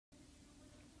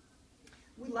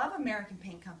We love American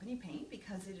Paint Company paint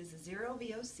because it is a zero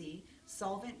VOC,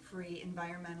 solvent-free,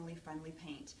 environmentally friendly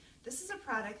paint. This is a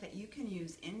product that you can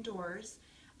use indoors,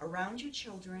 around your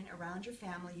children, around your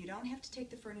family. You don't have to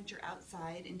take the furniture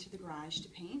outside into the garage to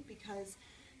paint because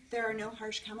there are no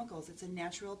harsh chemicals. It's a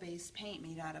natural-based paint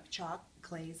made out of chalk,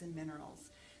 clays, and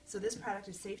minerals. So this product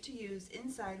is safe to use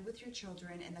inside with your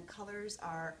children, and the colors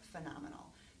are phenomenal.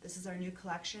 This is our new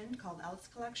collection called Ellis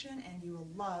Collection, and you will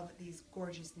love these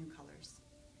gorgeous new colors.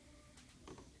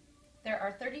 There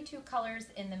are 32 colors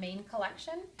in the main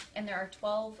collection, and there are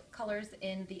 12 colors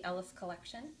in the Ellis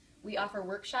Collection. We offer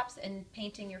workshops in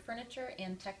painting your furniture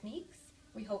and techniques.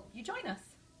 We hope you join us.